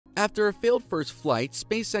After a failed first flight,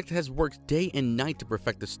 SpaceX has worked day and night to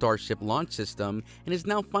perfect the Starship launch system and is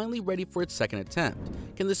now finally ready for its second attempt.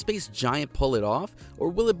 Can the space giant pull it off, or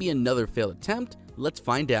will it be another failed attempt? Let's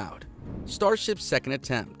find out. Starship's second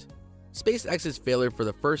attempt. SpaceX's failure for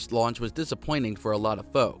the first launch was disappointing for a lot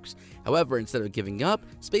of folks. However, instead of giving up,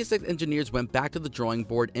 SpaceX engineers went back to the drawing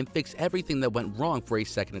board and fixed everything that went wrong for a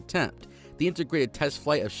second attempt. The integrated test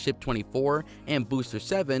flight of Ship 24 and Booster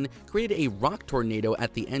 7 created a rock tornado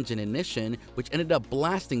at the engine ignition, which ended up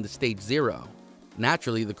blasting the stage 0.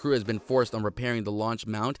 Naturally, the crew has been forced on repairing the launch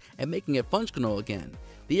mount and making it functional again.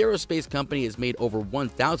 The aerospace company has made over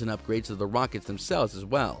 1,000 upgrades to the rockets themselves as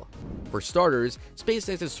well. For starters,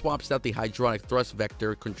 SpaceX has swapped out the hydraulic thrust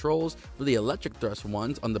vector controls for the electric thrust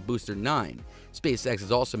ones on the Booster 9. SpaceX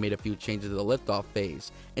has also made a few changes to the liftoff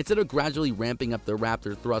phase. Instead of gradually ramping up the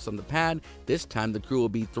Raptor thrust on the pad, this time the crew will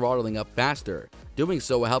be throttling up faster. Doing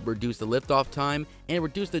so will help reduce the liftoff time and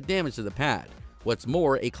reduce the damage to the pad. What's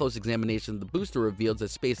more, a close examination of the booster reveals that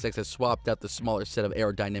SpaceX has swapped out the smaller set of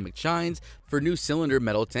aerodynamic chines for new cylinder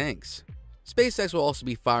metal tanks. SpaceX will also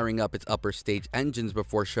be firing up its upper stage engines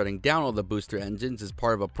before shutting down all the booster engines as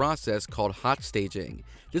part of a process called hot staging.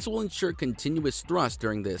 This will ensure continuous thrust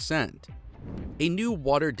during the ascent. A new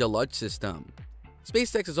water deluge system.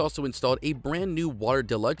 SpaceX has also installed a brand new water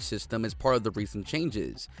deluge system as part of the recent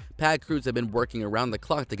changes. Pad crews have been working around the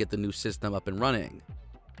clock to get the new system up and running.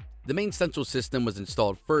 The main central system was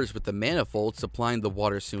installed first, with the manifold supplying the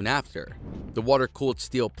water soon after. The water-cooled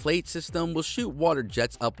steel plate system will shoot water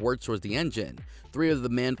jets upwards towards the engine. 3 of the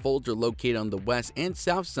manifolds are located on the west and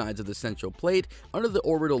south sides of the central plate under the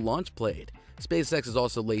orbital launch plate. SpaceX has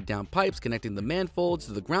also laid down pipes connecting the manifolds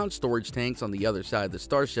to the ground storage tanks on the other side of the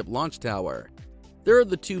Starship launch tower. There are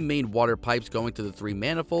the 2 main water pipes going to the 3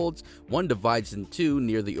 manifolds. One divides in 2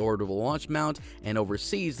 near the orbital launch mount and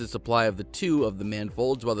oversees the supply of the 2 of the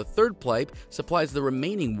manifolds, while the 3rd pipe supplies the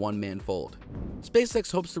remaining 1 manifold.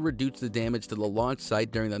 SpaceX hopes to reduce the damage to the launch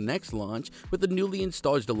site during the next launch with the newly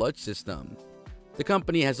installed deluge system. The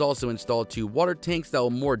company has also installed 2 water tanks that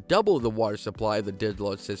will more double the water supply of the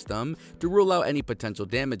deluge system to rule out any potential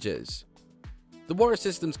damages. The water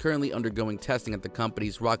system is currently undergoing testing at the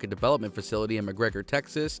company's rocket development facility in McGregor,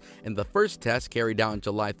 Texas, and the first test, carried out on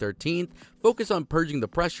July 13th, focused on purging the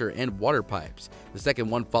pressure and water pipes. The second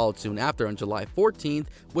one, followed soon after on July 14th,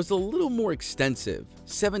 was a little more extensive.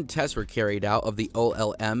 7 tests were carried out of the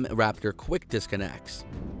OLM Raptor quick disconnects.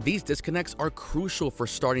 These disconnects are crucial for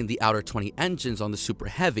starting the outer 20 engines on the Super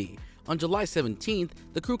Heavy. On July 17th,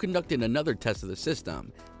 the crew conducted another test of the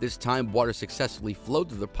system. This time, water successfully flowed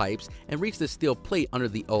through the pipes and reached the steel plate under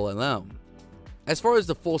the OLM. As far as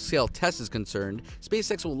the full-scale test is concerned,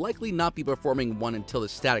 SpaceX will likely not be performing one until the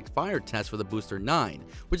static fire test for the Booster 9,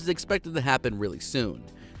 which is expected to happen really soon.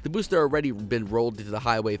 The booster already been rolled into the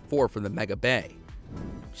Highway 4 from the Mega Bay.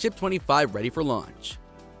 Ship 25 ready for launch.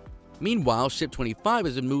 Meanwhile, Ship 25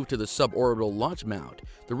 has been moved to the suborbital launch mount.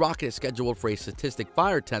 The rocket is scheduled for a static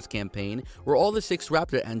fire test campaign where all the 6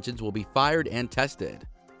 Raptor engines will be fired and tested.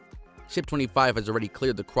 Ship 25 has already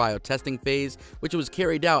cleared the cryo testing phase, which was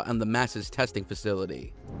carried out on the MASA's testing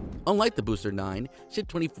facility. Unlike the Booster 9, Ship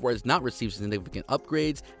 24 has not received significant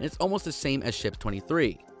upgrades, and it's almost the same as Ship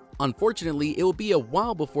 23. Unfortunately, it will be a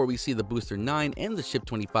while before we see the Booster 9 and the Ship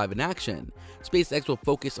 25 in action. SpaceX will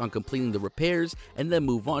focus on completing the repairs and then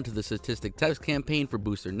move on to the static test campaign for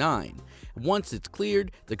Booster 9. Once it's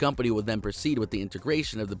cleared, the company will then proceed with the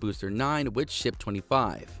integration of the Booster 9 with Ship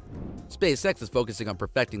 25. SpaceX is focusing on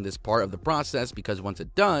perfecting this part of the process because once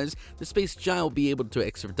it does, the space giant will be able to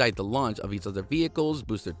expedite the launch of its other vehicles.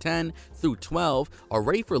 Booster 10 through 12 are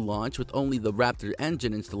ready for launch with only the Raptor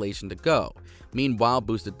engine installation to go. Meanwhile,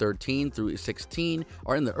 Booster 13 through 16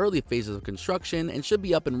 are in the early phases of construction and should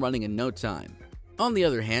be up and running in no time. On the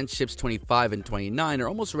other hand, ships 25 and 29 are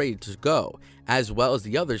almost ready to go, as well as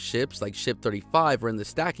the other ships like Ship 35 are in the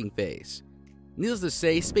stacking phase. Needless to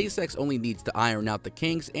say, SpaceX only needs to iron out the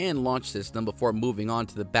kinks and launch system before moving on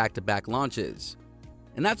to the back-to-back launches.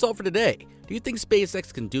 And that's all for today. Do you think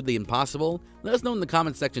SpaceX can do the impossible? Let us know in the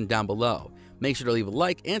comment section down below. Make sure to leave a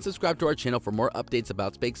like and subscribe to our channel for more updates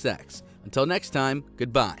about SpaceX. Until next time,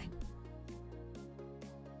 goodbye.